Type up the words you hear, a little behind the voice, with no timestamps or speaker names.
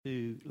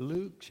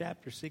Luke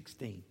chapter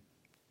 16.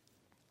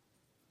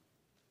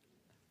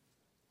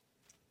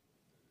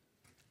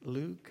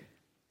 Luke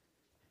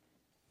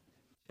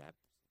chapter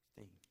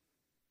 16.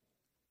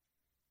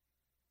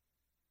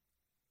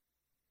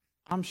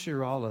 I'm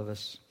sure all of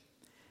us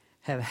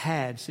have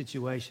had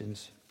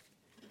situations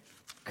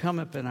come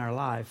up in our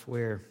life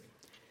where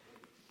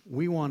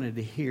we wanted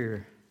to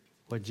hear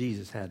what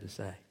Jesus had to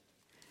say.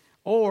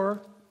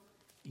 Or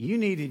you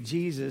needed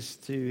Jesus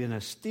to, in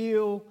a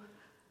still,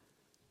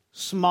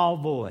 small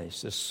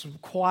voice, a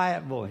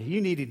quiet voice, you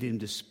needed him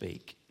to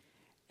speak.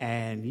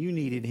 And you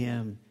needed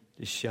him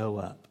to show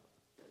up,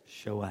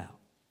 show out.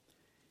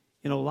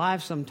 You know,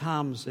 life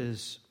sometimes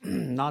is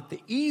not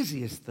the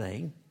easiest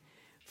thing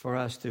for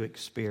us to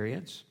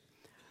experience.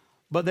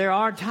 But there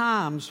are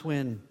times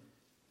when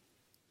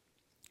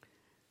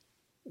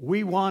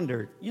we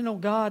wonder, you know,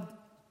 God,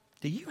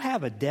 do you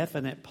have a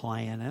definite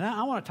plan? And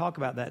I want to talk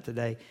about that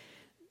today.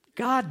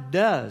 God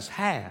does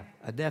have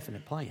a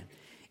definite plan.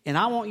 And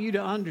I want you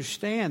to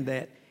understand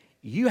that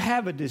you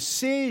have a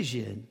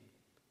decision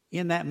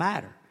in that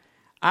matter.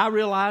 I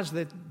realize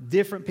that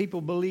different people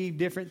believe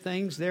different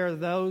things. There are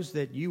those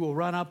that you will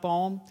run up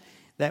on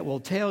that will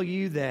tell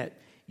you that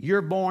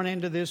you're born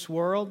into this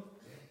world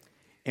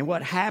and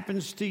what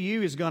happens to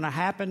you is going to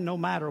happen no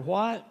matter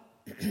what.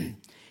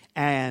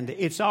 And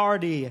it's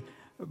already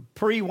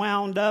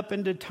pre-wound up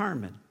and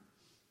determined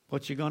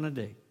what you're going to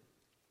do.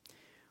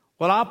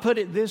 Well, I'll put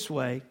it this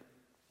way.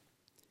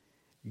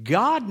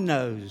 God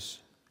knows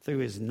through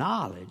his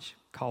knowledge,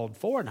 called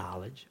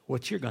foreknowledge,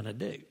 what you're going to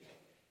do.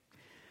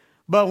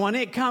 But when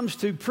it comes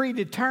to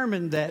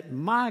predetermined that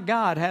my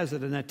God has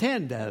it a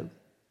Nintendo,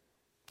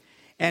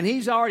 and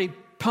he's already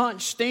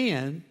punched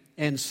in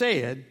and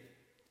said,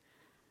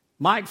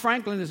 Mike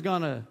Franklin is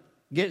going to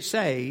get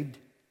saved,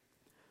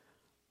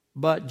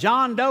 but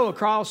John Doe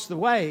across the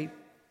way,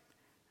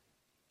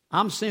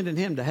 I'm sending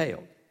him to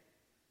hell.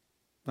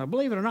 Now,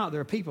 believe it or not,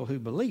 there are people who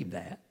believe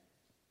that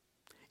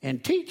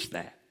and teach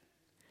that.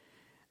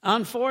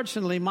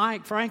 Unfortunately,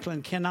 Mike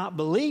Franklin cannot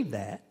believe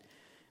that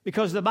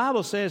because the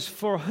Bible says,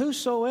 for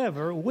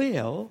whosoever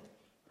will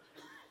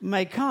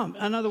may come.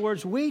 In other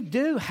words, we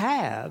do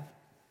have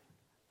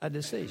a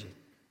decision.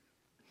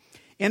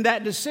 And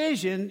that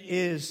decision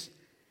is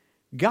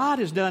God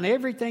has done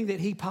everything that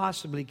he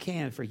possibly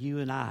can for you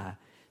and I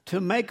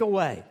to make a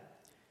way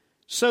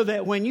so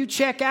that when you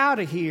check out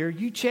of here,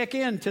 you check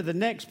into the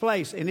next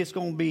place and it's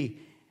going to be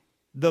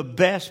the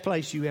best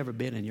place you've ever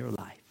been in your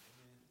life.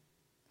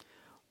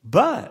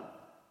 But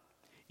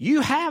you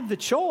have the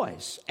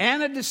choice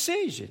and a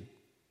decision.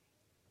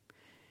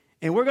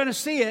 And we're going to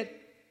see it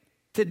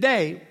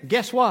today.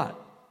 Guess what?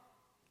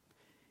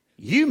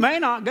 You may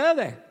not go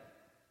there.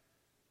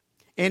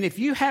 And if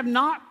you have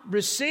not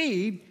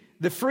received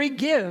the free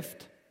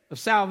gift of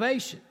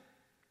salvation,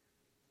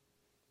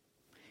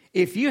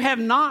 if you have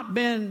not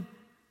been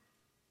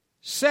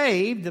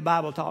saved, the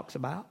Bible talks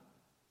about,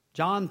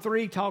 John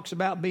 3 talks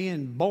about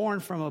being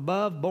born from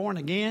above, born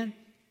again,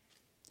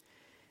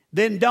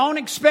 then don't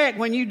expect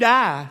when you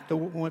die,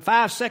 when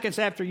 5 seconds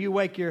after you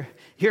wake,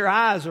 your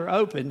eyes are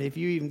open, if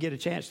you even get a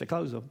chance to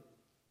close them,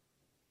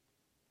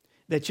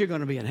 that you're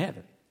going to be in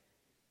heaven.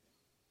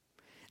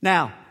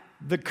 Now,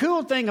 the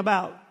cool thing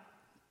about,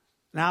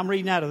 now I'm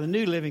reading out of the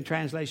New Living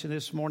Translation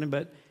this morning,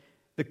 but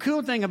the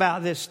cool thing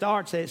about this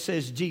starts, it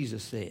says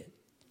Jesus said.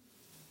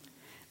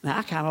 Now,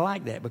 I kind of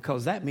like that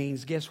because that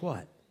means, guess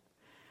what?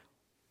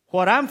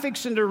 What I'm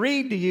fixing to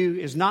read to you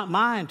is not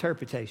my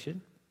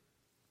interpretation.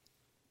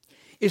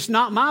 It's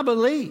not my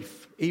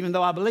belief, even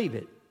though I believe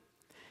it.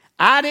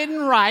 I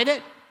didn't write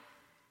it.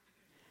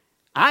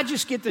 I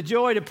just get the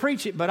joy to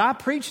preach it, but I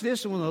preach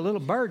this with a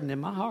little burden in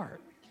my heart.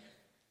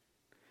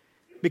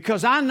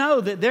 Because I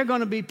know that there are going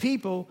to be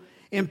people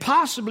and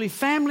possibly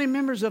family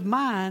members of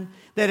mine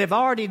that have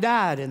already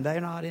died and they're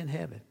not in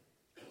heaven.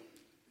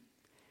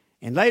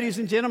 And ladies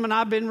and gentlemen,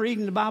 I've been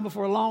reading the Bible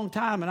for a long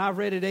time and I've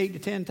read it 8 to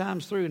 10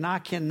 times through and I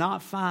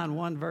cannot find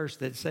one verse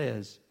that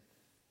says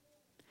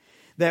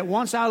that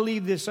once I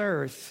leave this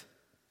earth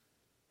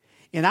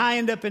and I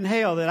end up in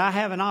hell that I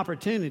have an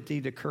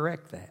opportunity to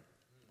correct that.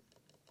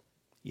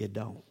 You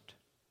don't.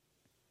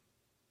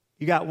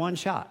 You got one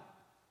shot.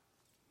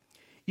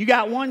 You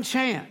got one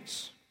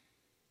chance.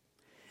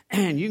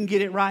 And you can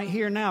get it right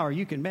here now or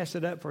you can mess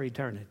it up for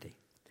eternity.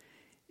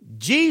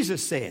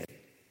 Jesus said,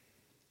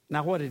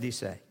 now what did he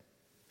say?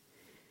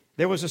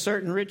 There was a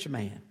certain rich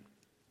man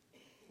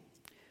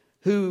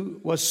who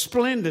was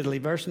splendidly,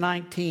 verse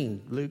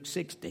 19, Luke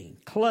 16,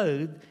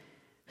 clothed,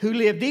 who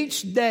lived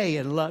each day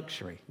in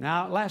luxury.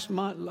 Now, last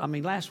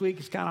week,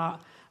 it's kind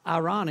of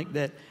ironic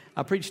that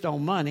I preached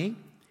on money.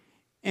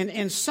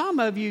 And some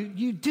of you,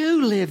 you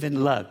do live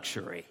in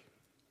luxury.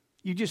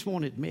 You just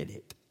won't admit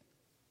it.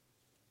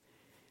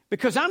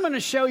 Because I'm going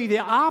to show you the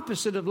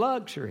opposite of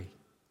luxury.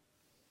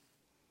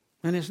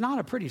 And it's not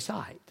a pretty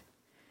sight.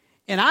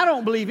 And I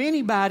don't believe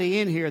anybody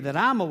in here that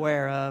I'm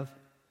aware of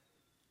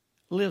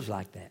lives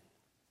like that.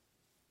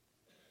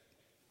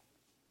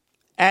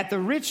 At the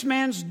rich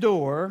man's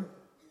door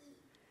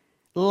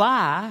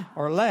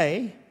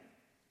lay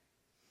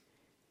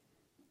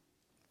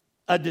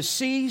a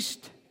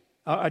diseased,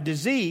 I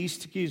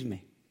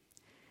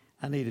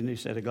need a new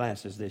set of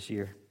glasses this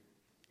year.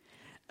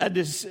 A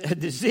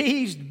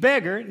diseased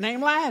beggar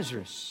named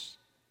Lazarus.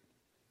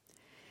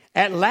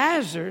 As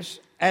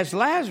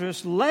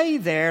Lazarus lay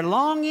there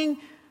longing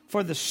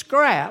for the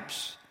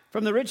scraps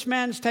from the rich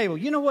man's table,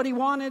 you know what he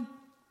wanted?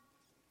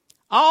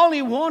 All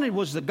he wanted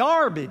was the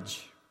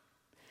garbage.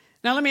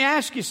 Now let me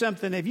ask you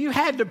something. If you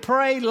had to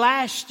pray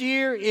last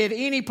year at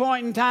any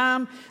point in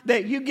time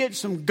that you get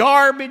some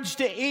garbage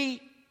to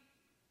eat,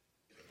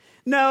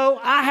 no,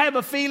 I have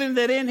a feeling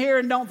that in here,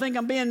 and don't think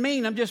I'm being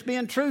mean, I'm just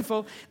being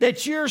truthful,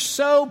 that you're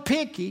so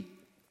picky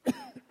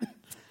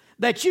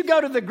that you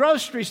go to the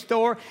grocery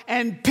store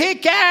and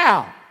pick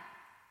out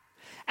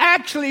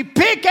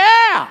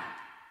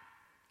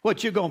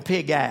what you're going to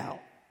pick out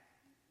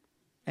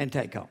and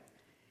take home.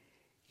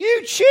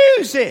 You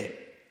choose it.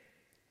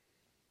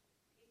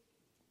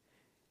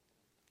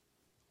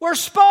 We're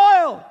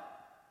spoiled.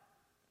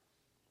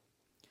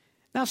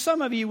 Now,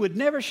 some of you would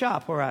never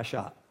shop where I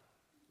shop.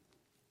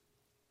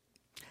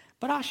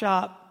 But I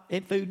shop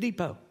at Food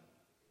Depot.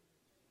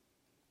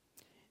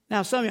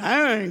 Now, some of you,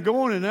 I ain't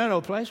going in that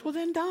old place. Well,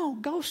 then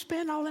don't. Go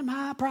spend all them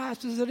high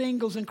prices at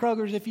Ingles and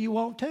Kroger's if you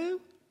want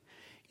to.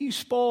 You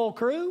spoil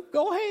crew,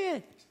 go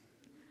ahead.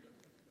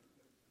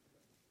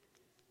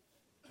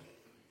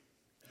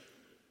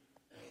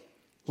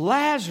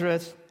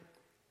 Lazarus,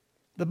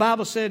 the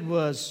Bible said,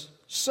 was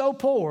so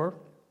poor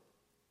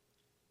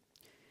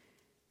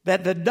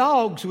that the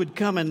dogs would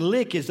come and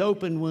lick his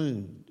open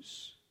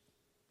wounds,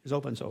 his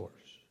open sores.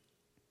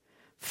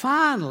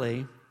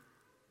 Finally,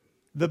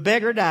 the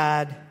beggar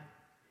died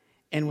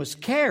and was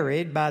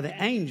carried by the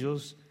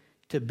angels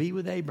to be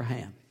with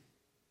Abraham.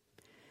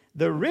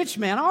 The rich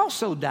man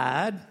also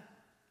died,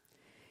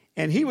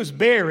 and he was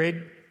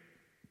buried,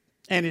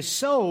 and his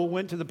soul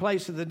went to the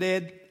place of the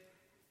dead,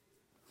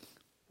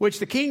 which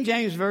the King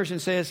James Version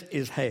says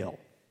is hell.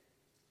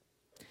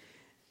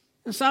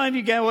 And some of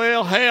you go,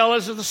 well, hell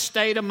is the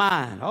state of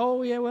mind.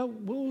 Oh, yeah, well,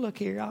 we'll look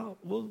here.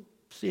 We'll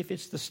see if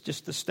it's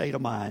just the state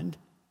of mind.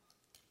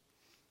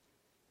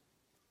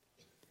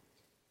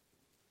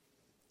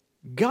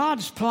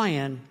 God's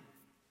plan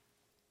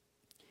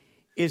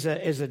is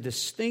a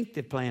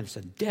distinctive plan. It's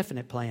a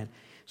definite plan.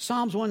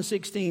 Psalms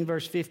 116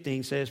 verse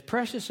 15 says,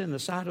 precious in the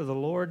sight of the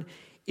Lord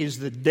is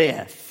the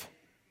death.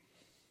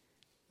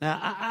 Now,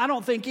 I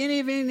don't think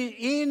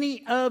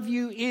any of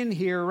you in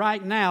here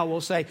right now will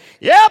say,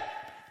 yep,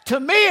 to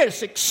me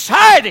it's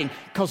exciting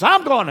because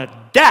I'm going to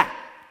die.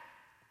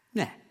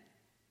 Nah.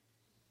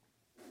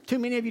 Too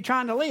many of you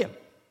trying to live.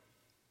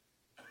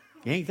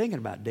 You ain't thinking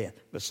about death,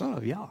 but some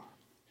of you are.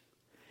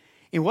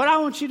 And what I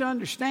want you to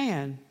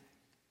understand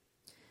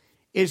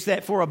is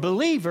that for a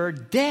believer,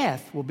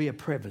 death will be a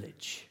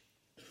privilege.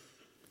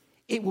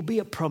 It will be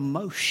a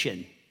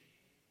promotion.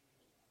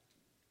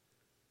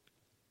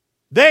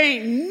 There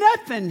ain't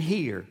nothing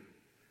here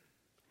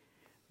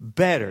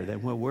better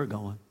than where we're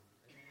going.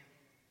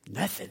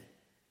 Nothing.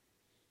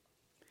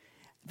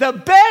 The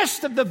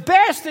best of the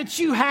best that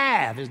you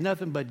have is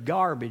nothing but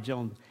garbage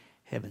on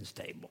heaven's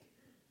table.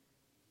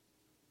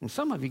 And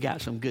some of you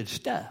got some good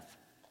stuff.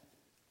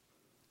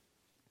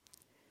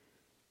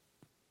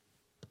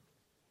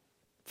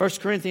 1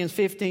 Corinthians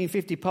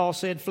 15:50, Paul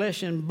said,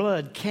 flesh and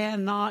blood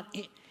cannot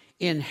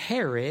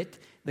inherit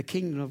the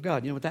kingdom of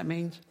God. You know what that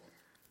means?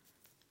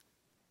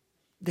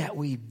 That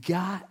we've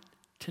got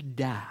to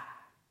die.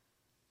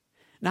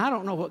 Now, I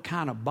don't know what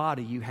kind of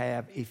body you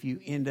have if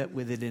you end up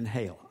with it in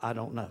hell. I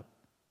don't know.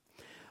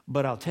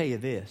 But I'll tell you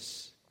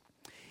this.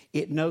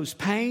 It knows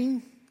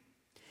pain.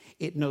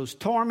 It knows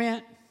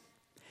torment.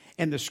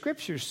 And the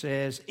scripture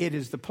says it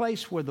is the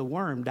place where the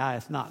worm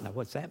dieth not. Now,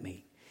 what's that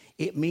mean?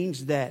 It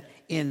means that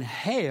in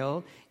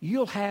hell,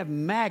 you'll have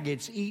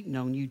maggots eating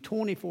on you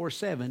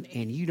 24/7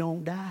 and you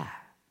don't die.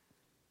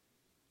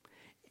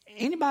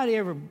 Anybody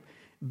ever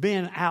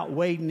been out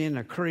wading in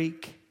a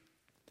creek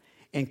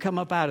and come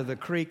up out of the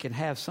creek and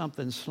have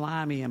something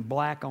slimy and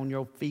black on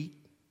your feet?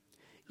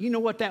 You know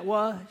what that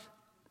was?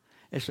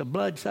 It's a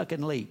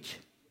blood-sucking leech.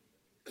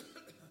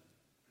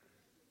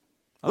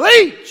 A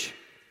leech!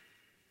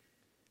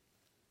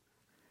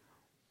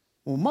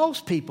 Well,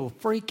 most people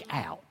freak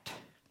out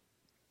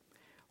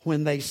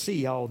when they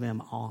see all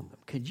them on them.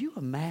 Could you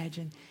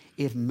imagine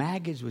if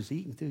maggots was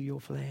eating through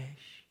your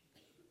flesh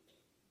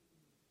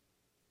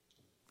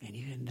and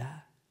you didn't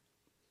die?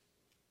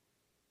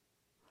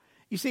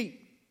 You see,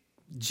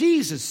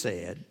 Jesus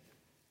said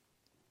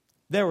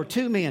there were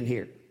two men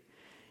here.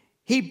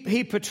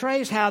 He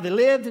portrays how they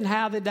lived and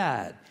how they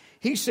died.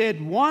 He said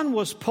one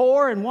was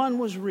poor and one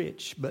was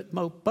rich, but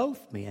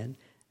both men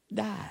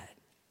died.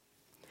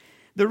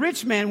 The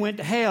rich man went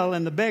to hell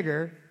and the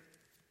beggar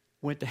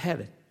went to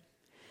heaven.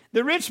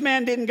 The rich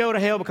man didn't go to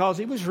hell because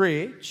he was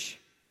rich.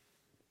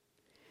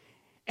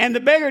 And the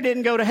beggar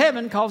didn't go to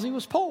heaven because he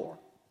was poor.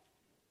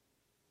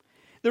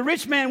 The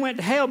rich man went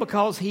to hell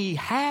because he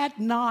had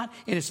not,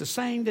 and it's the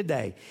same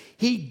today,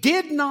 he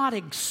did not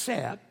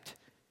accept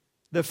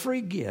the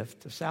free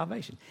gift of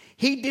salvation.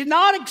 He did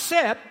not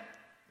accept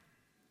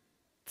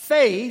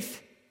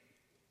faith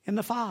and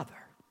the Father.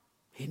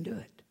 He didn't do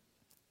it.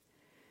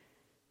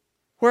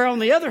 Where on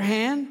the other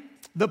hand,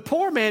 the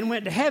poor man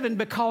went to heaven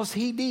because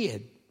he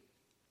did.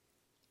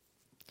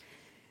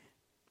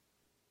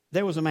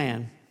 There was a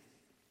man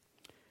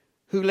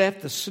who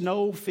left the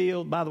snow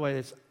field. By the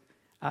way,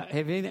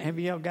 have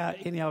y'all got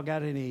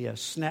any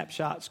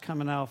snapshots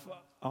coming off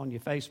on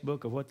your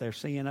Facebook of what they're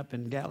seeing up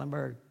in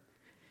Gatlinburg?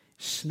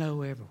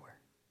 Snow everywhere.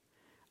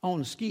 On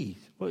the skis.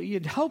 Well,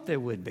 you'd hope there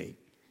would be.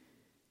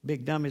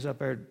 Big dummies up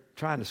there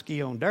trying to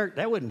ski on dirt.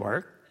 That wouldn't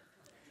work.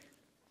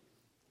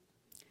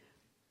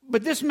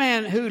 But this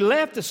man who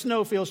left the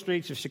snow-filled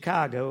streets of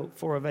Chicago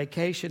for a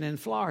vacation in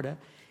Florida,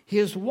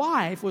 his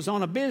wife was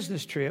on a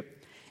business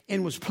trip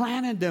and was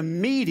planning to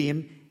meet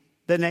him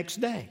the next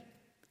day.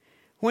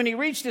 When he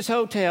reached his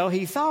hotel,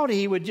 he thought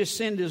he would just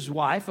send his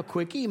wife a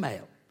quick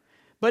email.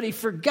 But he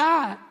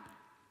forgot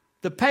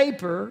the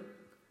paper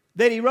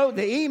that he wrote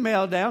the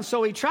email down,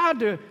 so he tried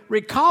to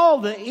recall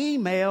the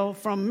email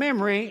from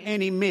memory,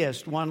 and he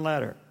missed one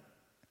letter.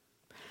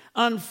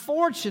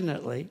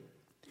 Unfortunately,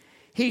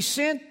 he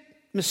sent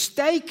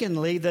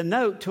mistakenly the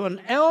note to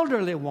an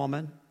elderly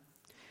woman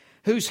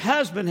whose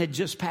husband had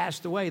just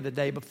passed away the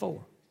day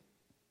before.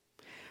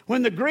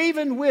 When the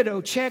grieving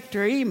widow checked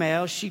her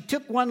email, she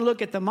took one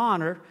look at the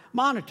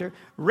monitor,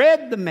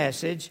 read the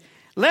message,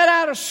 let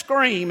out a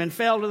scream, and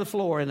fell to the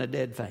floor in a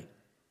dead faint.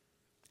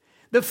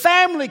 The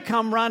family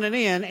come running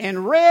in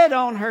and read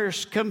on her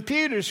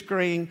computer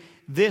screen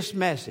this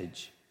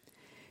message.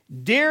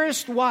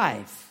 Dearest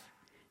wife,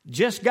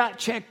 just got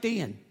checked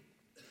in.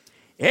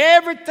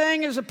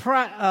 Everything is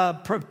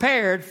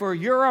prepared for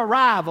your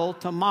arrival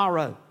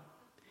tomorrow.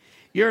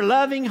 Your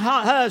loving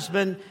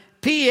husband,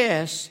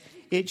 P.S.,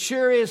 it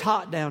sure is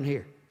hot down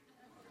here.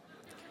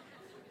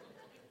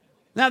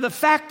 Now, the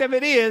fact of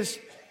it is,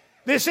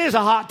 this is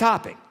a hot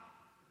topic.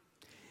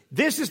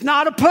 This is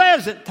not a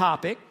pleasant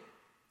topic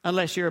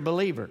unless you're a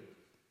believer.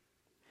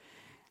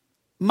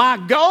 My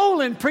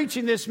goal in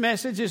preaching this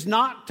message is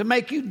not to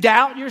make you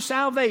doubt your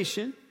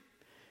salvation,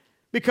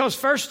 because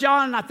 1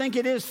 John, I think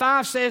it is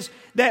 5, says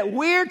that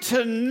we're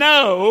to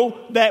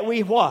know that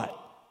we what?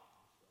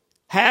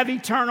 Have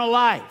eternal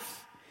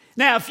life.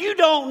 Now, if you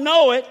don't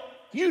know it,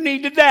 you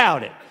need to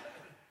doubt it.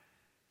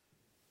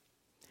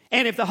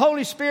 And if the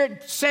Holy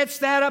Spirit sets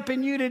that up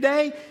in you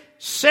today,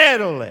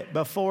 settle it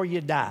before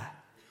you die.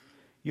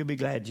 You'll be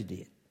glad you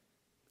did.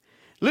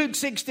 Luke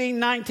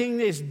 16:19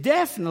 is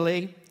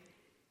definitely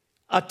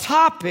a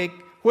topic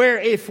where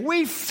if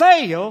we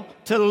fail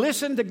to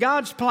listen to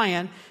God's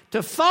plan,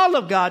 to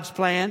follow God's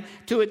plan,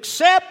 to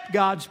accept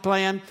God's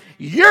plan,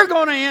 you're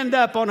going to end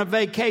up on a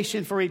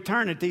vacation for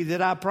eternity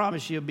that I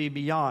promise you will be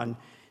beyond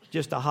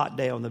just a hot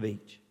day on the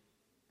beach.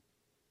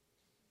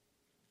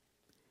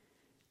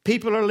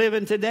 People are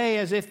living today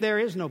as if there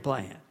is no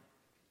plan,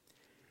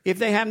 if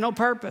they have no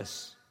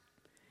purpose,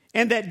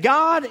 and that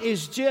God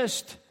is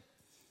just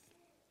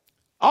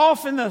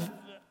off in the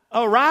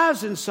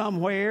horizon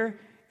somewhere,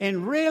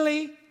 and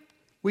really,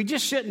 we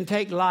just shouldn't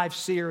take life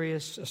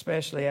serious,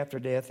 especially after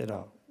death at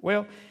all.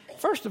 Well,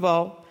 first of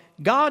all,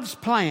 God's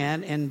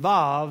plan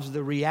involves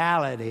the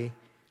reality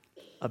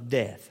of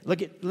death.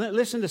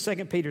 Listen to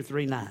 2 Peter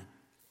 3:9.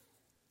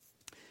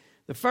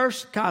 The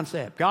first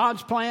concept,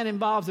 God's plan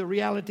involves the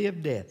reality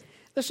of death.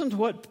 Listen to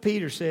what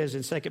Peter says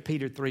in 2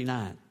 Peter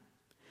 3:9.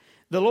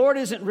 The Lord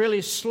isn't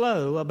really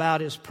slow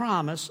about his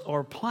promise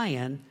or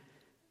plan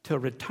to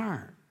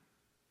return,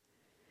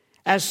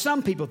 as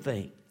some people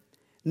think.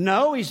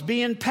 No, he's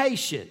being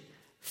patient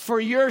for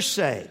your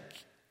sake.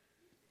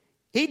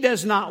 He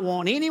does not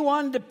want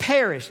anyone to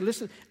perish.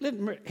 Listen,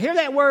 hear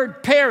that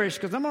word perish,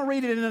 because I'm going to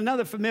read it in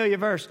another familiar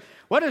verse.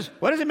 What does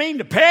it mean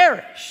to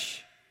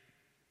perish?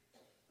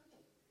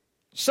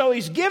 So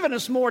he's given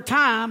us more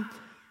time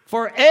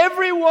for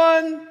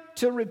everyone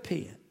to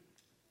repent.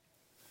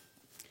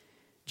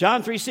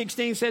 John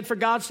 3:16 said, for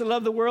God so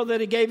loved the world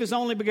that he gave his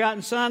only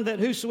begotten Son, that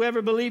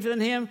whosoever believeth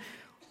in him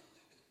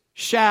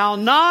shall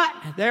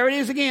not, there it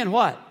is again,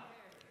 what?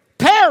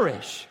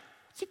 Perish.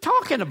 What's he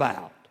talking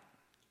about?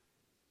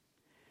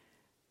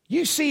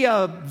 You see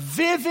a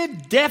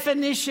vivid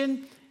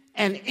definition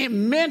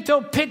and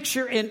mental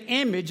picture and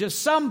image of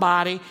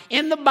somebody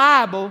in the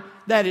Bible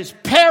that is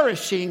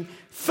perishing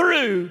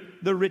through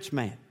the rich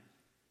man.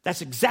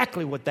 That's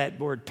exactly what that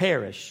word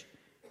perish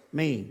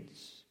means.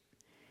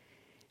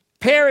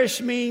 Perish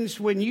means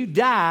when you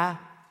die,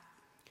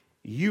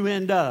 you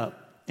end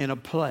up in a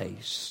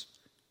place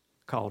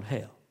called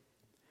hell.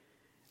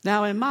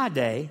 Now, in my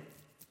day,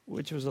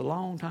 which was a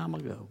long time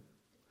ago,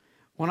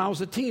 when I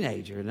was a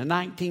teenager in the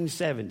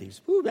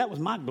 1970s, that was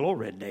my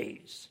glory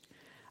days.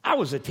 I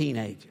was a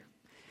teenager.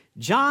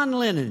 John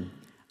Lennon,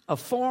 a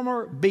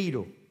former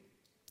Beatle,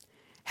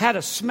 had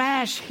a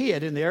smash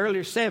hit in the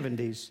early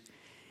 70s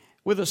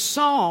with a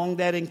song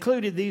that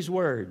included these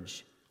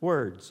words.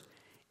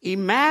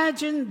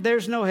 Imagine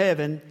there's no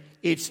heaven.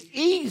 It's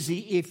easy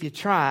if you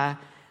try.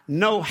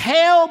 No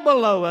hell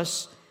below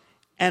us,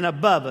 and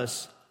above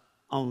us,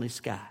 only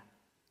sky.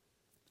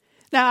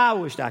 Now, I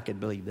wished I could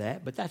believe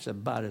that, but that's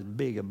about as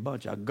big a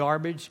bunch of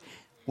garbage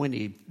when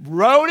he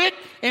wrote it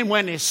and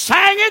when he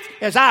sang it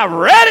as I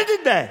read it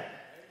today.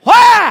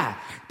 Why?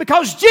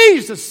 Because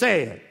Jesus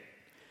said.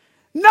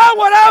 Not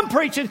what I'm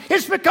preaching.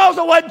 It's because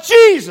of what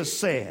Jesus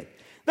said.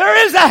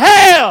 There is a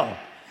hell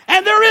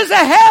and there is a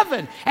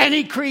heaven, and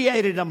he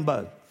created them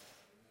both.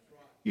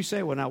 You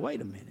say, well, now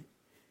wait a minute.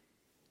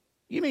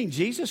 You mean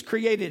Jesus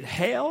created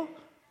hell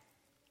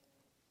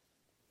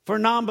for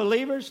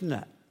non-believers?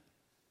 No.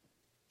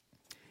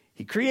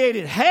 He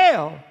created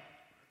hell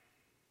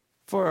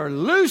for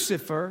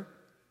Lucifer,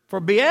 for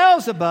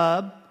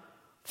Beelzebub,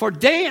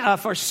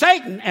 for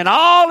Satan and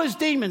all his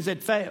demons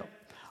that failed.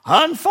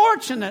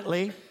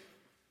 Unfortunately,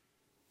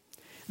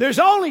 there's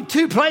only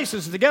two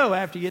places to go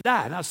after you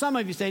die. Now, some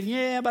of you say,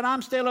 yeah, but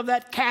I'm still of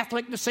that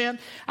Catholic descent.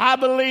 I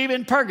believe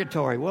in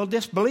purgatory. Well,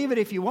 just believe it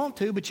if you want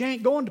to, but you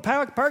ain't going to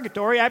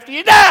purgatory after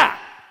you die.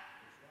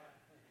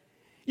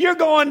 You're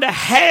going to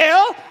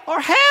hell or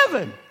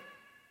heaven.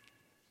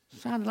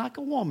 Sounded like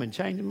a woman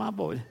changing my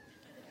voice.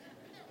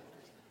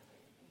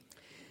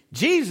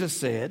 Jesus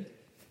said,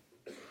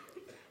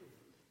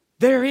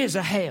 there is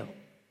a hell.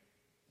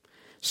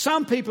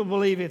 Some people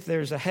believe if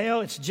there's a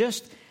hell, it's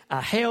just a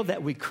hell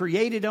that we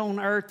created on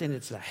earth, and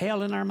it's a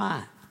hell in our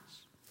minds.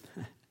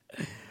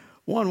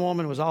 One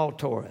woman was all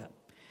tore up.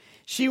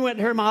 She went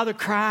to her mother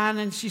crying,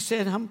 and she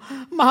said,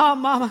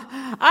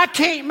 Mama, I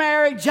can't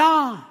marry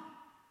John.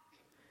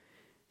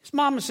 His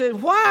mama said,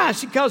 why?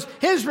 Because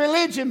his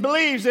religion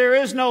believes there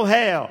is no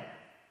hell.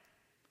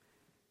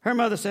 Her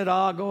mother said,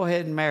 oh, go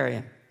ahead and marry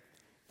him.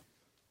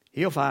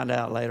 He'll find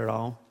out later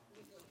on.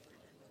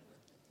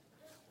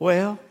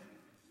 Well,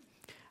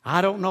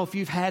 I don't know if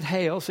you've had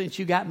hell since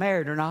you got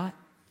married or not,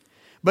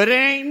 but it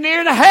ain't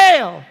near the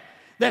hell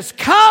that's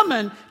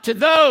coming to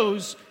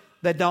those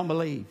that don't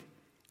believe.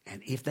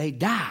 And if they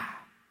die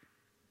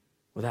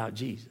without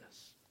Jesus.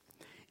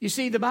 You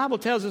see, the Bible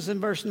tells us in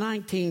verse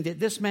 19 that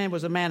this man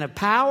was a man of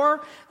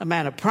power, a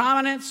man of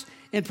prominence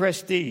and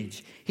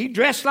prestige. He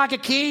dressed like a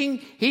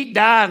king. He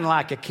dined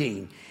like a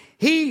king.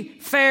 He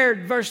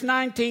fared, verse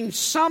 19,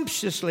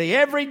 sumptuously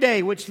every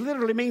day, which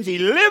literally means he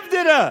lived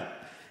it up.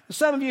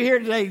 Some of you here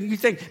today, you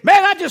think,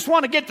 man, I just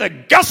want to get the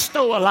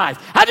gusto of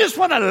life. I just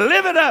want to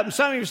live it up. And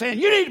some of you are saying,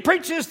 you need to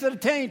preach this to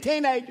the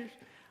teenagers.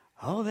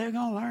 Oh, they're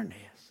going to learn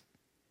this,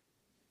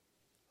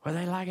 whether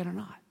they like it or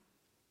not.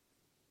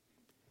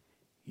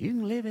 You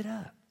can live it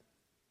up.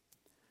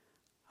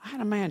 I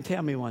had a man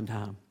tell me one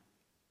time,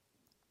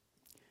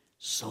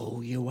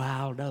 sow your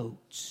wild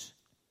oats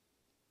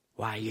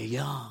while you're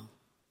young,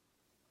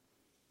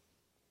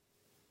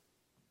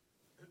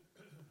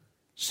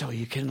 so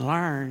you can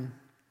learn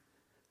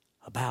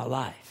about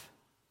life.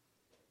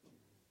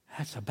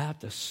 That's about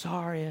the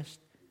sorriest,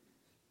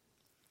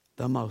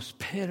 the most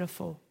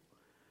pitiful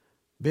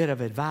bit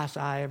of advice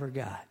I ever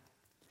got.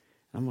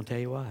 I'm going to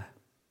tell you why.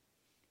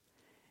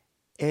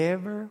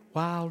 Every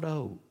wild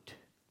oat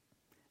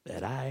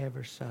that I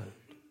ever sowed,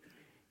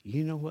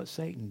 you know what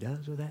Satan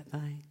does with that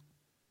thing?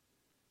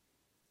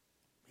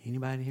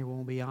 Anybody in here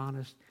want to be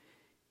honest?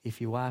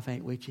 If your wife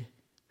ain't with you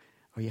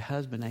or your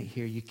husband ain't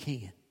here, you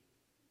can.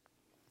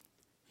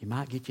 You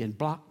might get your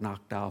block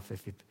knocked off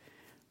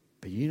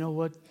but you know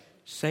what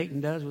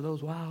Satan does with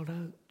those wild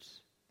oats?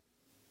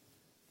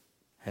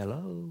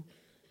 Hello?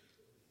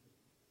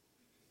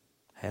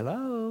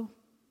 Hello?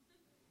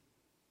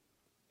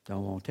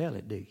 Don't want to tell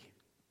it, do you?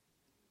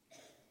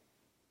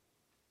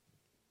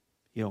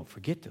 You don't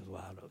forget those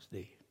wild oats, do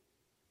you?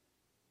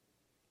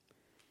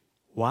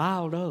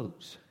 Wild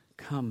oats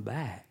come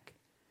back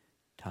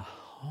to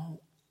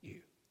haunt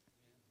you.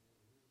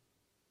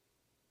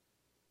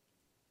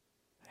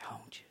 They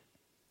haunt you.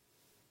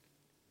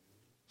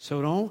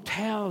 So don't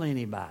tell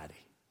anybody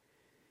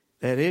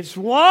that it's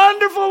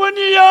wonderful when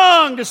you're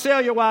young to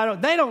sell your wild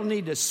oats. They don't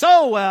need to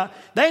sow well.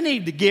 They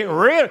need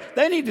to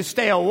they need to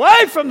stay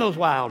away from those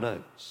wild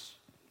oats.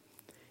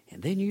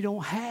 And then you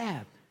don't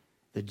have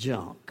the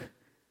junk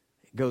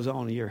that goes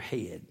on in your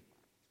head.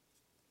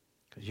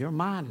 Because your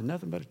mind is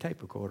nothing but a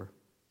tape recorder.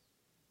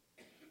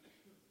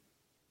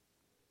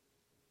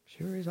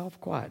 Sure is awful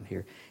quiet in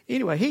here.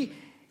 Anyway,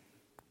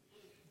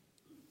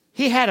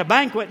 he had a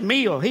banquet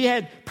meal. He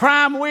had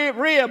prime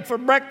rib for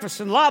breakfast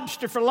and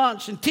lobster for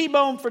lunch and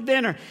T-bone for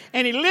dinner.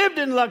 And he lived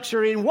in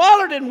luxury and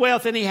wallowed in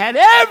wealth, and he had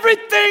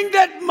everything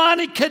that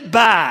money could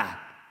buy.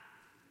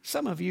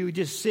 Some of you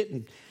just sit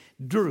and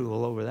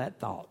drool over that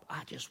thought.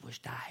 I just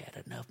wished I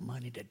had enough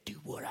money to do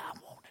what I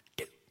want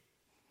to do.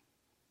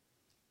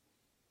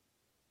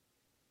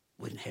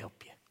 Wouldn't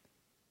help you.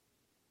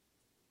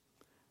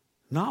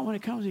 Not when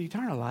it comes to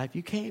eternal life.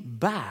 You can't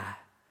buy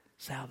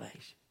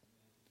salvation.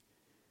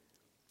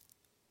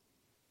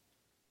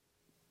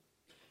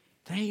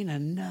 There ain't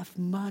enough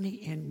money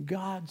in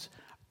God's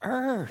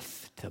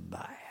earth to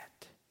buy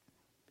it.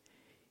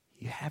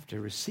 You have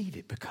to receive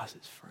it because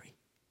it's free.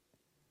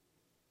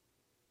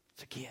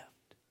 It's a gift.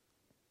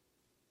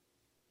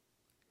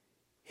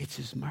 It's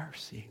His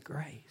mercy and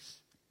grace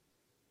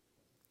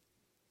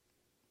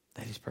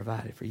that He's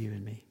provided for you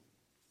and me.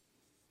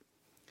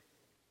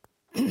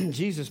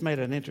 Jesus made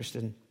an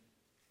interesting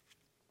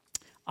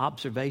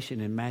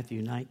observation in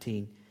Matthew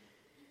 19,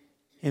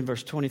 In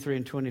verse 23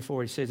 and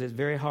 24, he says it's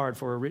very hard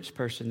for a rich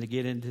person to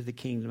get into the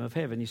kingdom of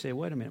heaven. You say,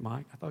 wait a minute,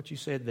 Mike. I thought you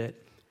said that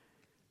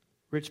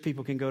rich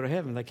people can go to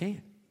heaven. They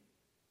can.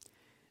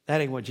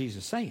 That ain't what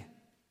Jesus is saying.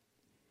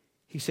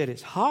 He said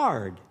it's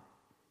hard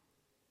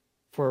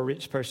for a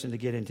rich person to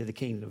get into the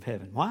kingdom of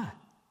heaven. Why?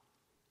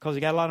 Because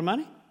he got a lot of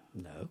money?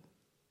 No.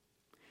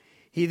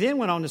 He then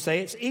went on to say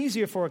it's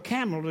easier for a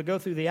camel to go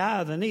through the eye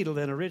of the needle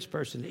than a rich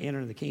person to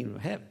enter the kingdom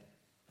of heaven.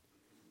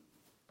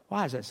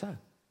 Why is that so?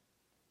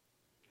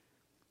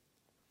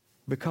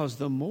 Because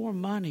the more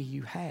money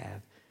you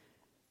have,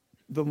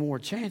 the more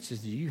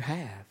chances you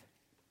have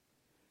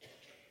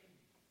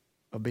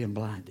of being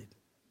blinded.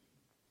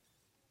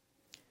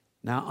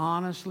 Now,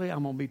 honestly,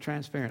 I'm going to be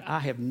transparent. I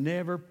have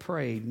never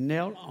prayed,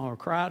 knelt or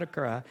cried a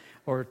cry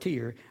or a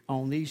tear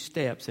on these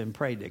steps and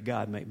prayed that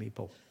God make me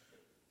poor.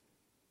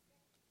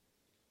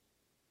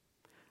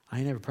 I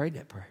ain't never prayed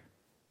that prayer.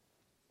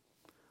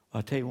 Well,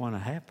 I'll tell you one I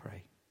have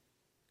prayed.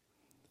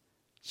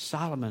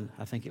 Solomon,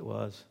 I think it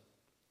was,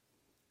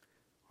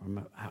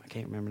 or I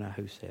can't remember now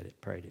who said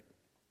it, prayed it.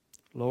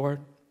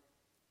 Lord,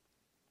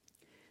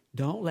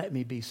 don't let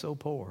me be so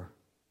poor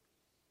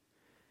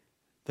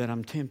that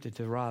I'm tempted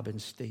to rob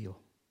and steal,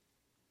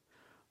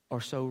 or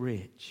so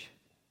rich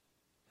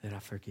that I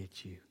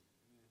forget you.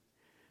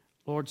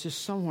 Lord,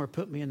 just somewhere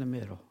put me in the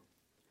middle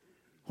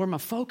where my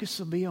focus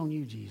will be on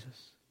you,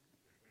 Jesus.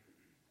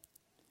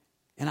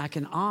 And I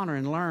can honor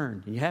and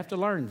learn. And you have to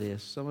learn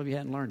this. Some of you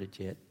haven't learned it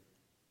yet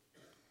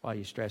while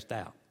you're stressed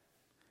out.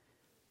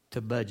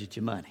 To budget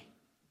your money.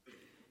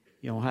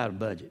 You don't know how to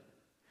budget.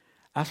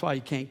 That's why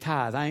you can't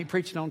tithe. I ain't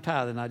preaching on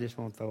tithing. I just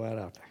want to throw that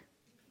out there.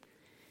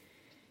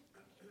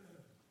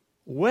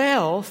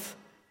 Wealth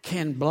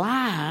can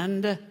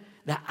blind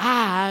the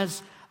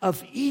eyes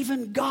of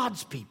even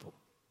God's people.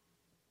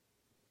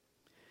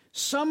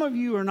 Some of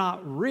you are not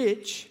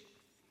rich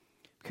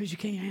because you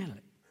can't handle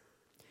it.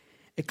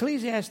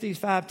 Ecclesiastes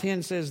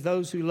 5:10 says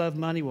those who love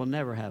money will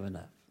never have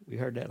enough. We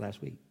heard that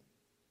last week.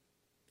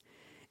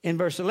 In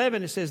verse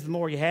 11 it says the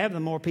more you have, the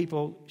more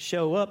people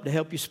show up to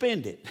help you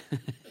spend it.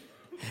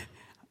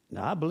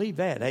 Now I believe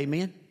that.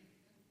 Amen.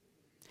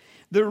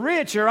 The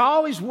rich are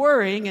always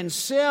worrying and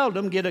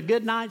seldom get a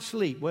good night's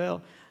sleep.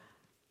 Well,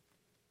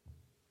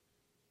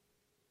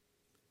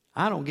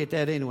 I don't get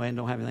that anyway and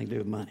don't have anything to do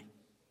with money.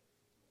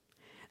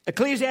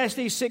 Ecclesiastes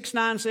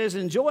 6:9 says,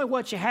 enjoy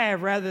what you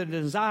have rather than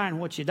desiring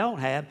what you don't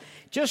have.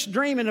 Just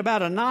dreaming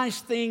about a nice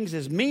thing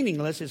is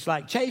meaningless. It's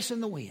like chasing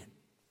the wind.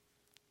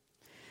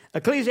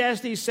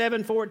 Ecclesiastes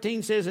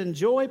 7:14 says,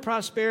 enjoy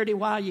prosperity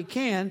while you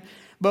can,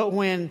 but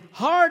when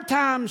hard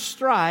times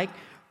strike,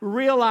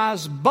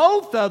 realize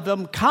both of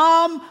them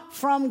come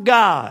from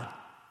God.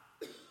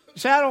 You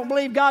say, I don't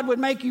believe God would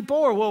make you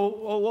poor.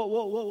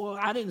 Well,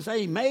 I didn't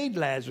say he made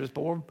Lazarus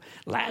poor.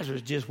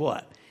 Lazarus just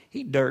what?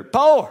 He dirt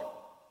poor.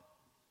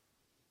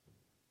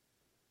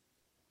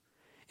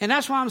 And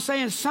that's why I'm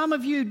saying some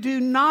of you do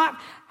not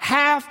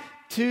have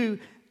to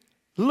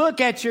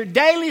look at your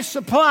daily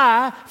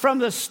supply from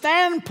the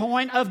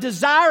standpoint of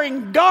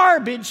desiring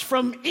garbage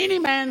from any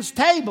man's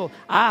table.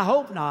 I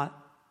hope not.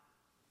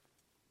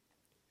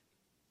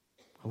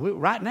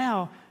 Right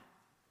now,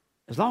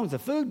 as long as the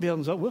food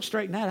bill's up, we'll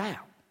straighten that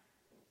out.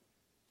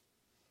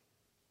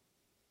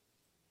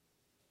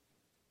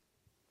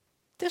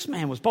 This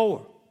man was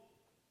poor,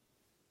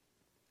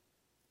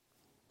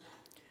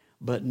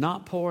 but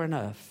not poor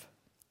enough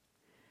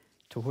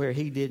to where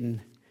he didn't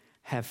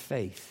have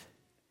faith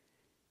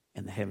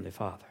in the Heavenly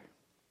Father.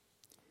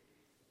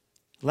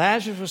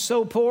 Lazarus was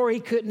so poor he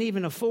couldn't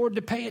even afford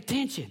to pay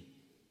attention.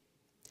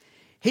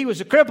 He was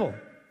a cripple.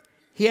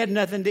 He had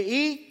nothing to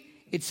eat.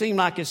 It seemed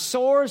like his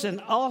sores and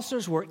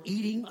ulcers were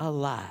eating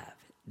alive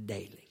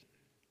daily.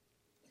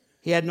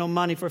 He had no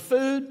money for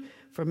food,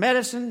 for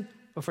medicine,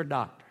 or for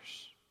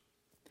doctors.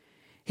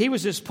 He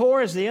was as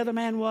poor as the other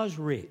man was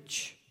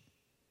rich.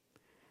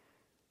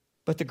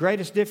 But the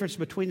greatest difference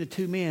between the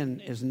two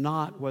men is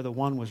not whether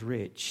one was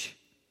rich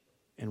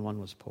and one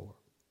was poor.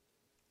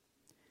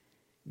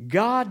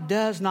 God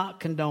does not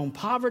condone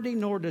poverty,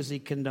 nor does he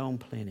condone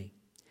plenty.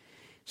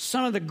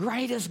 Some of the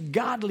greatest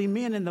godly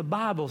men in the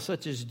Bible,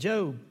 such as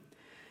Job,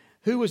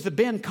 who was the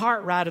Ben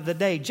Cartwright of the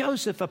day,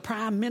 Joseph, a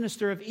prime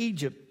minister of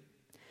Egypt,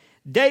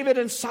 David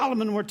and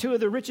Solomon were two of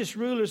the richest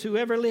rulers who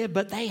ever lived,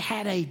 but they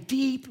had a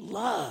deep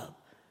love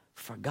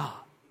for God.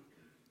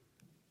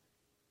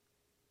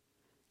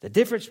 The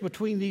difference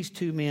between these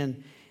two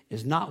men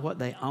is not what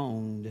they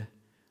owned,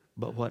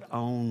 but what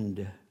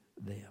owned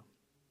them.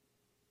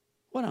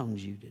 What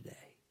owns you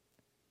today?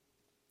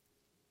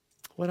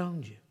 What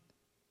owns you?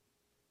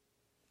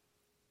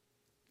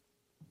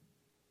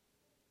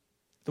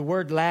 The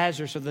word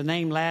Lazarus, or the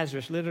name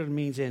Lazarus, literally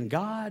means in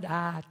God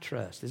I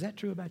trust. Is that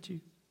true about you?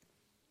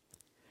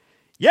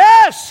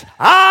 Yes,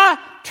 I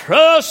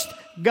trust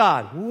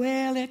God.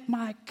 Well, it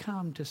might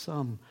come to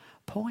some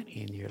point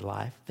in your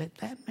life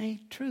that may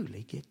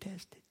truly get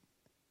tested.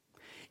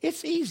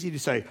 It's easy to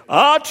say,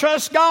 I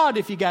trust God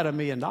if you got $1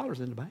 million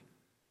in the bank.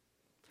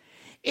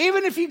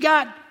 Even if you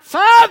got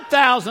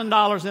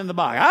 $5,000 in the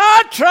box,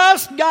 I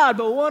trust God.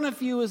 But what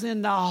if you was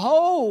in the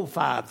whole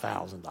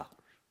 $5,000?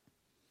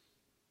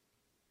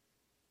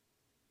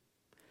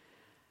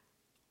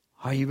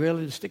 Are you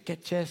willing to stick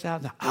that chest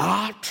out and say,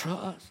 I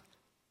trust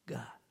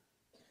God?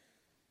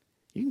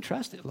 You can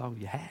trust it as long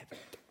as you have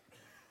it.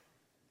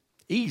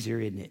 Easier,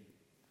 isn't it?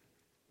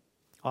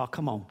 Oh,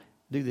 come on,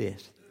 do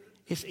this.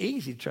 It's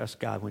easy to trust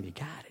God when you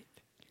got it.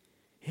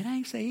 It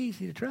ain't so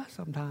easy to trust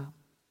sometimes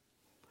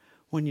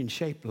when you're in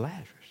shape of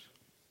Lazarus.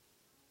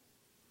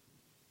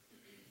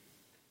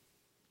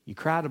 You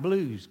cry the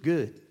blues,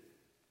 good.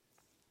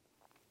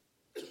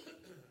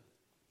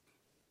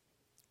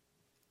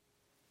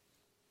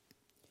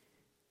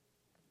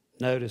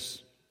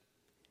 Notice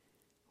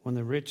when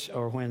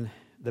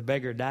the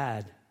beggar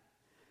died,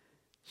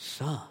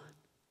 son,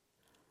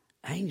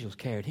 angels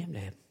carried him to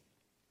heaven.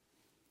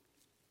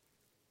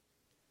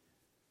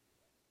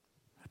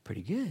 That's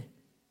pretty good.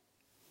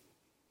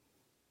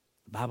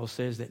 The Bible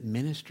says that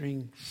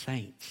ministering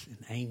saints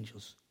and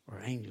angels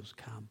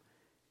come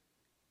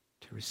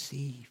to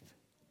receive.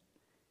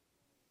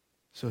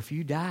 So if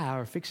you die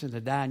or are fixing to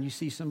die and you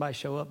see somebody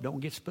show up, don't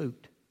get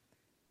spooked.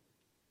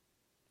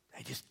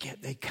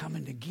 They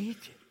coming to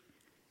get you.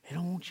 They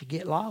don't want you to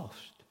get lost.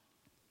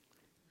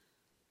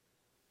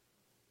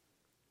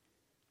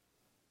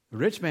 The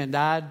rich man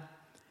died.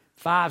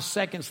 5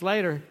 seconds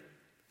later,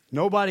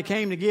 nobody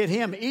came to get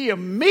him. He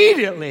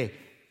immediately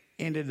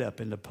ended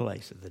up in the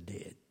place of the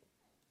dead.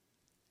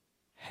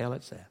 Hell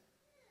itself.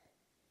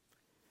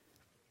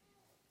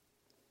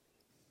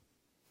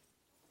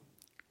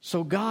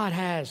 So God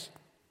has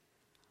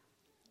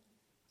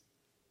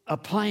a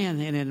plan,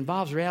 and it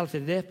involves reality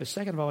of death, but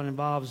second of all, it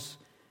involves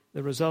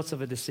the results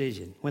of a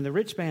decision. When the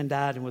rich man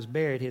died and was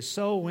buried, his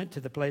soul went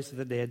to the place of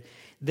the dead.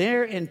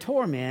 There in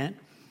torment,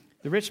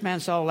 the rich man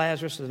saw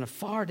Lazarus in a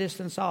far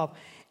distance off,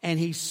 and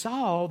he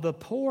saw the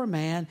poor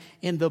man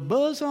in the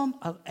bosom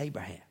of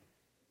Abraham.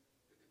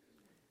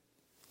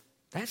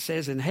 That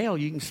says in hell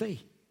you can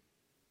see.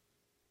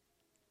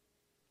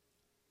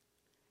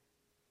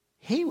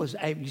 He was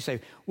able, you say,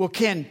 well,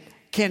 can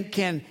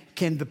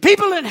the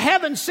people in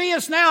heaven see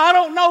us now? I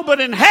don't know,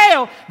 but in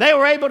hell, they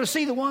were able to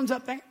see the ones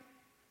up there.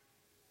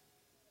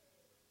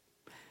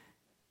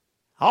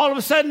 All of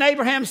a sudden,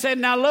 Abraham said,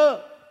 now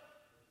look,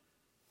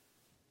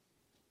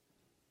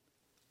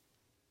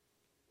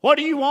 what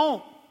do you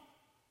want?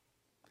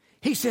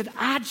 He said,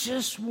 I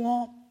just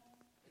want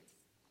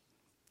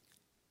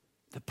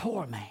the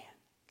poor man,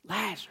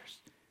 Lazarus,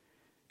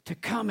 to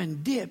come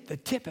and dip the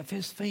tip of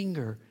his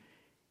finger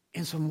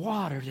in some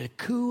water to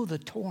cool the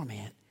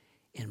torment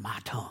in my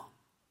tongue.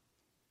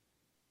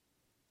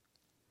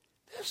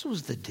 This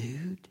was the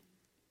dude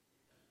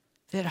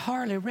that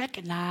hardly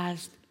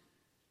recognized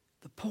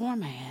the poor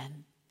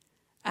man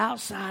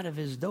outside of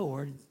his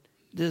door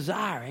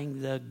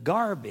desiring the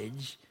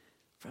garbage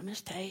from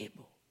his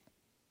table.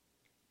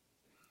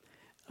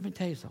 Let me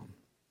tell you something.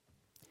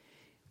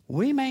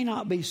 We may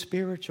not be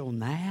spiritual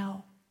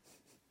now,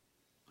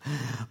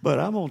 but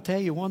I'm going to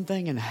tell you one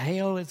thing in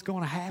hell that's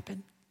going to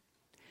happen.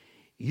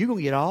 You're going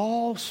to get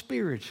all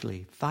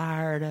spiritually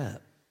fired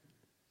up.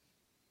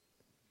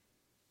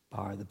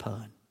 Pardon the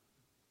pun.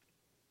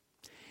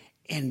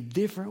 In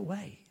different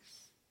ways.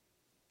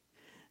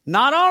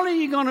 Not only are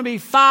you going to be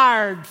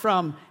fired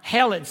from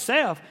hell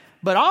itself,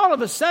 but all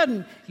of a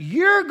sudden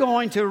you're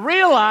going to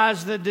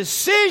realize the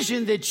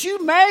decision that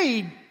you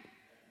made,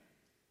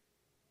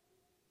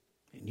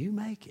 and you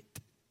make it,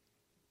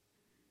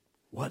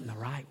 wasn't the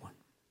right one.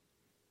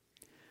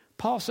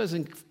 Paul says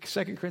in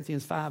 2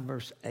 Corinthians 5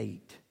 verse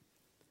 8,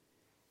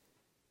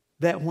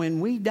 that when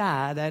we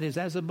die, that is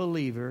as a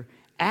believer,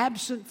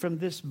 absent from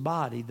this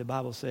body, the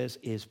Bible says,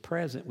 is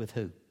present with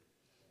who?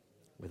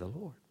 With the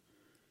Lord.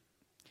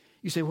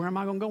 You say, where am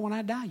I going to go when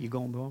I die? You're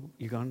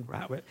going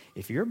right with.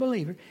 If you're a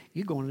believer,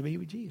 you're going to be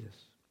with Jesus.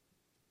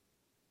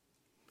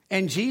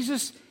 And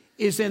Jesus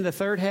is in the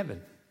third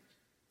heaven.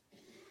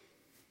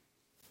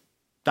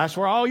 That's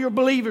where all your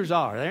believers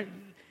are.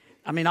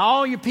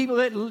 All your people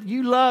that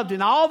you loved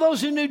and all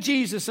those who knew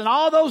Jesus and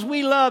all those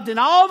we loved and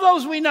all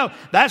those we know,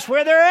 that's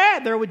where they're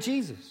at. They're with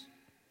Jesus.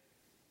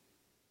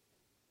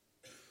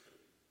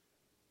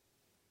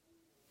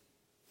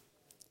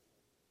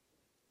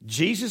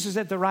 Jesus is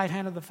at the right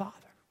hand of the Father.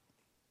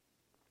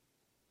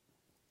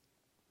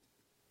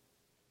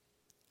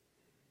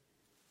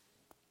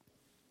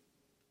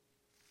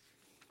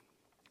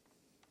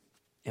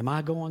 Am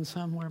I going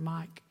somewhere,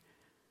 Mike?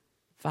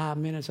 5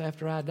 minutes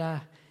after I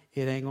die?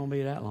 It ain't going to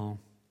be that long.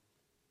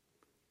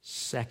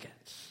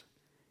 Seconds.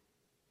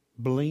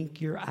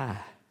 Blink your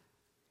eye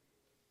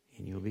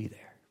and you'll be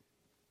there.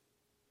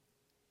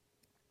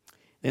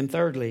 Then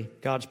thirdly,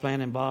 God's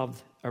plan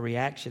involved a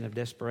reaction of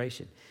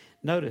desperation.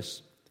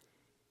 Notice,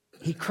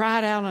 he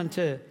cried out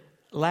unto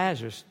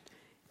Lazarus.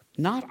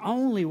 Not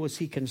only was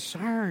he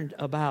concerned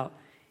about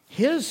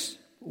his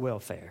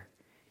welfare,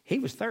 he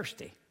was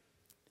thirsty.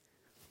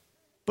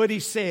 But he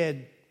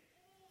said,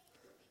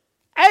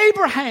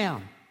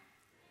 Abraham,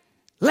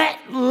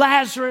 let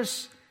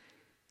Lazarus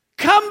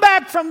come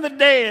back from the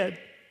dead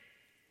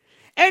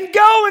and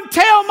go and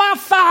tell my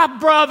 5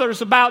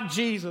 brothers about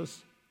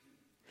Jesus.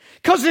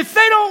 Because if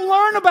they don't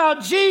learn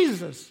about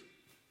Jesus,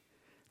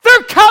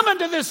 they're coming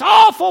to this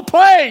awful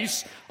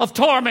place of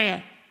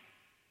torment.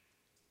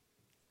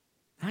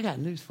 I got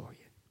news for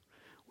you.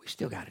 We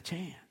still got a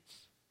chance.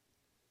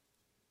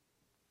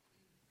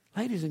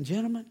 Ladies and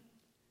gentlemen,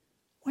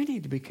 we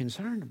need to be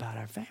concerned about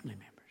our family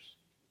members.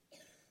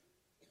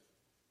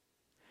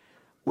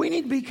 We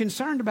need to be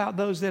concerned about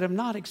those that have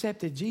not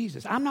accepted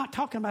Jesus. I'm not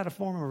talking about a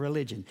form of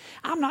religion.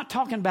 I'm not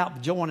talking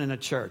about joining a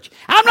church.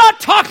 I'm not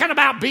talking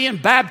about being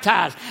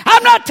baptized.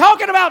 I'm not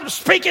talking about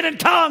speaking in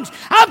tongues.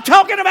 I'm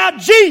talking about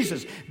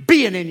Jesus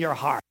being in your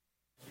heart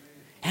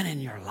and in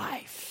your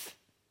life.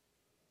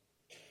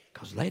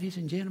 Because, ladies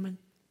and gentlemen,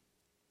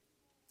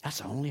 that's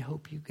the only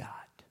hope you got.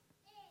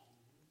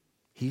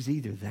 He's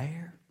either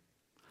there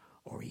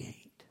or he ain't.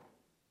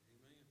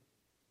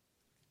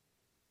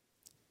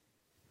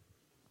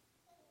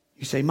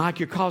 You say, Mike,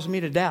 you're causing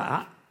me to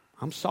doubt.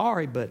 I'm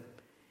sorry, but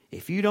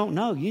if you don't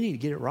know, you need to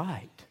get it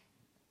right.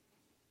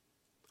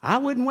 I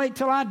wouldn't wait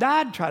till I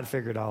died to try to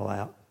figure it all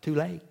out. Too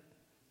late.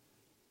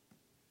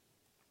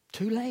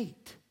 Too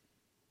late.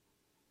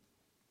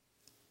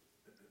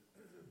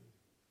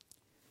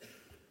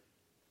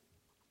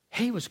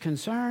 He was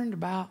concerned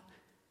about,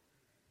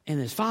 in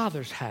his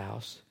father's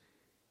house,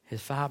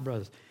 his 5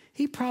 brothers.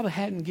 He probably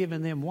hadn't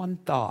given them one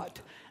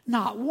thought.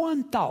 Not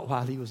one thought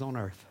while he was on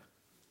earth.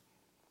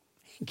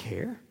 He didn't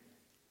care.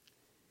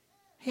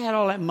 He had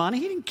all that money.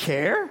 He didn't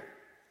care.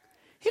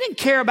 He didn't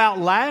care about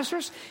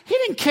Lazarus. He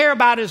didn't care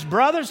about his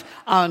brothers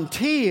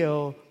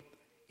until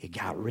it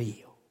got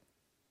real.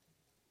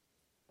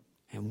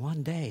 And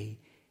one day,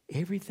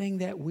 everything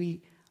that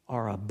we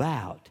are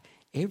about,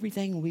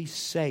 everything we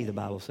say, the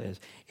Bible says,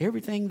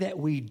 everything that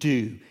we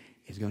do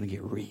is going to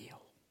get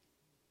real.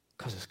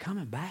 Because it's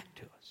coming back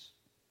to us.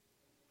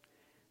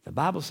 The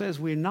Bible says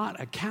we're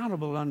not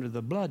accountable under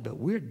the blood, but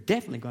we're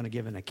definitely going to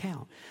give an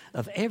account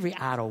of every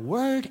idle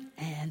word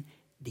and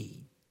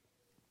deed.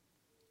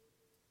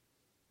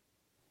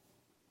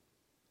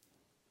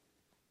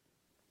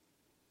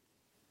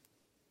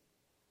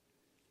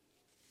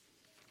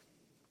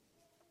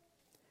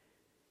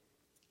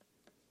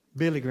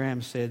 Billy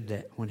Graham said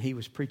that when he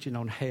was preaching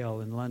on hell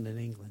in London,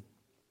 England,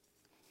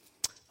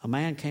 a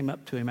man came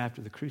up to him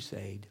after the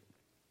crusade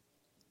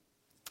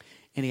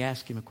and he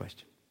asked him a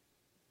question.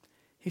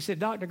 He said,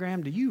 Dr.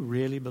 Graham, do you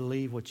really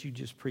believe what you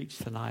just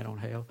preached tonight on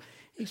hell?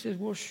 He says,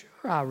 well, sure,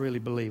 I really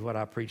believe what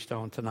I preached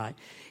on tonight.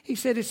 He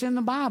said, it's in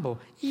the Bible.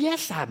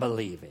 Yes, I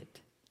believe it.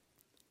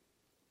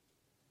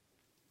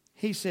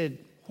 He said,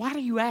 why do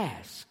you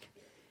ask?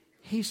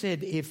 He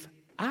said, if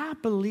I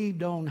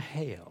believed on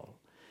hell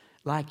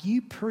like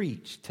you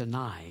preached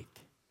tonight,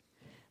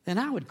 then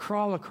I would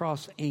crawl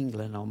across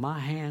England on my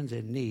hands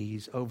and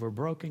knees over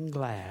broken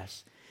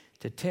glass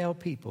to tell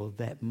people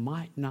that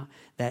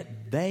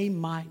they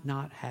might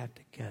not have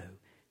to go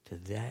to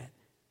that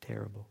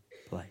terrible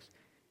place.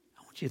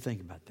 I want you to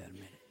think about that a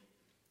minute.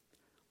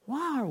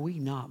 Why are we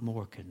not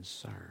more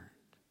concerned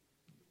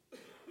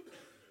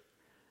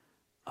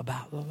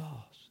about the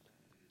lost?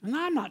 And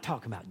I'm not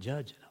talking about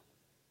judging them.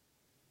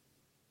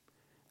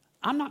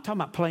 I'm not talking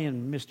about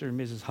playing Mr. and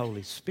Mrs.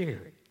 Holy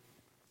Spirit.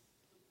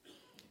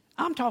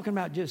 I'm talking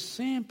about just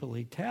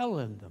simply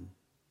telling them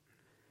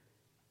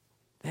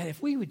that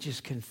if we would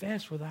just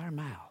confess with our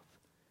mouth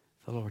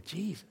the Lord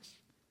Jesus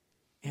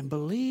and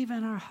believe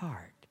in our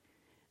heart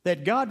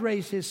that God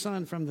raised his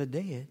Son from the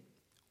dead,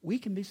 we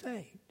can be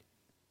saved.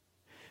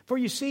 For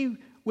you see,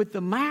 with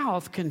the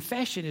mouth,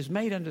 confession is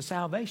made unto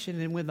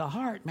salvation, and with the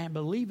heart, man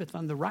believeth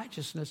unto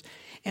righteousness.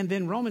 And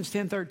then Romans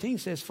 10:13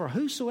 says, for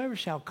whosoever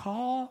shall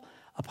call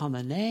upon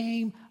the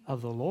name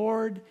of the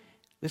Lord,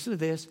 listen to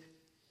this,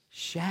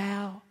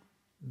 shall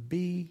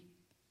be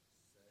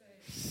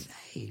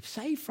saved.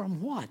 Saved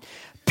from what?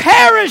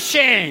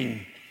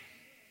 Perishing.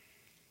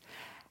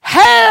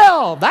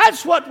 Hell.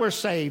 That's what we're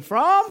saved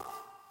from.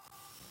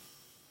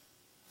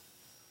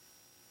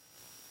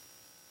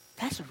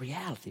 That's a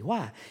reality.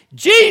 Why?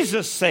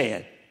 Jesus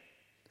said,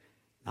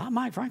 not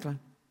Mike Franklin.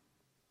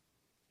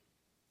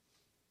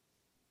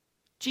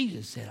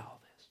 Jesus said all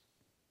this.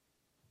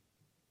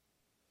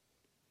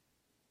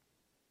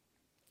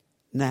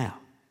 Now,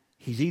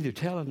 he's either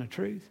telling the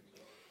truth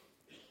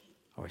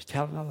or he's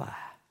telling a lie.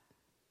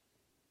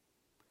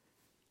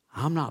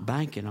 I'm not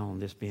banking on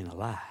this being a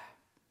lie.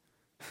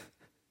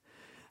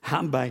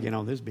 I'm banking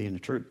on this being the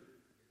truth.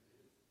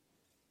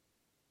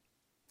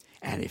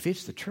 And if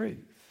it's the truth,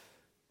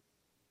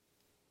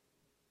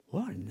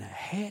 what in the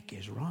heck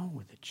is wrong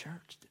with the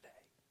church today?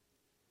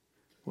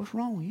 What's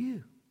wrong with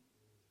you?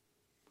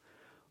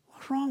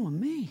 What's wrong with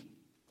me?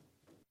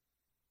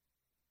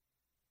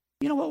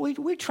 You know what?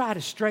 We try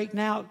to straighten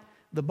out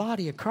the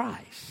body of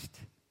Christ.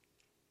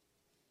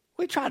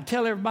 We try to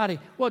tell everybody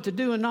what to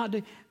do and not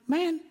do.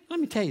 Man, let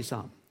me tell you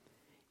something.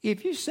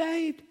 If you're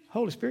saved,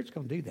 Holy Spirit's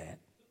going to do that.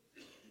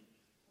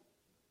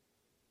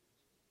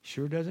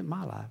 Sure does in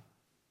my life.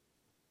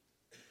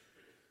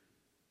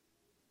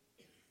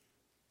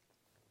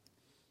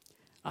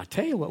 I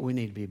tell you what we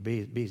need to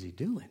be busy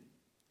doing.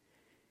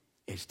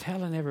 is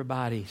telling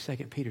everybody,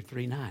 2 Peter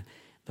 3:9,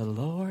 the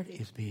Lord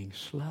is being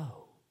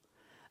slow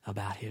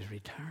about his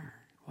return.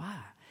 Why?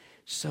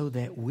 So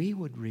that we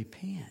would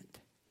repent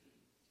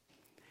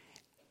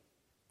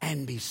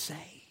and be saved.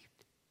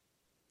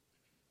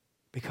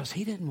 Because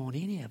he didn't want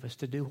any of us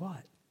to do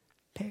what?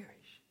 Perish.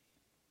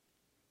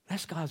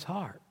 That's God's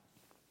heart.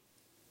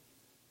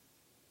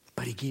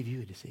 But he gave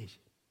you a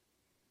decision.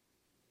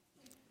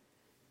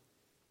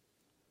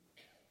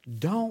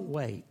 Don't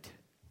wait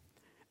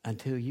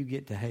until you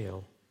get to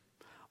hell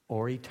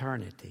or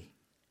eternity.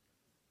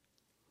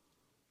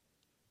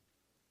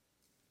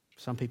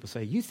 Some people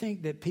say, you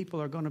think that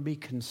people are going to be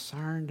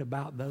concerned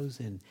about those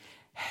in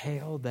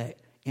hell that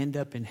end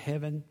up in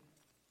heaven?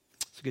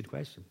 It's a good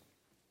question.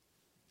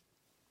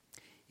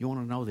 You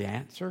want to know the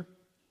answer?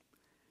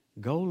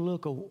 Go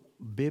look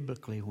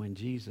biblically when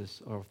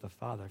Jesus or the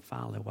Father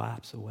finally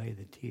wipes away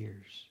the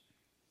tears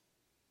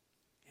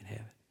in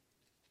heaven.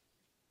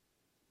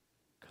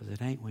 Because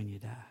it ain't when you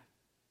die.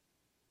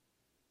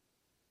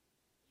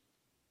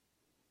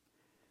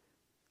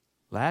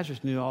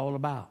 Lazarus knew all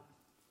about.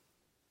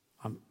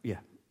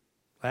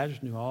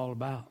 Lazarus knew all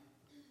about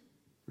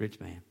rich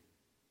man.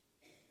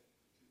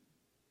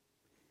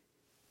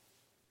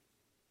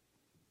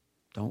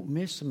 Don't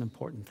miss some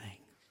important things.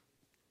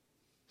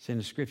 It's in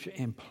the scripture,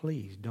 and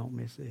please don't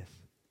miss this.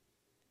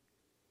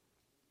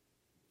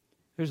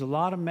 There's a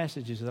lot of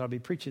messages that I'll be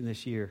preaching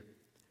this year,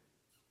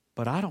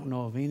 but I don't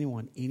know of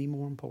anyone any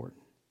more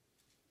important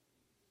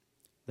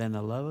than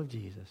the love of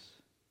Jesus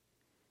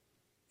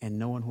and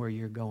knowing where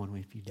you're going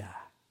if you die.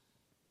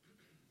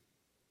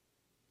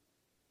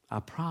 I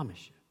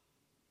promise you,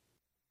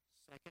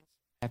 seconds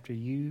after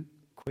you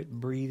quit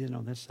breathing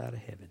on this side of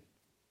heaven,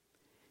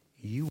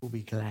 you will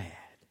be glad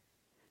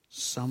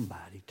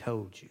somebody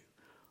told you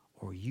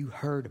or you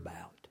heard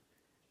about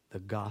the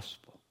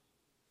gospel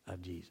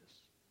of Jesus.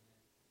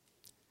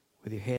 With your head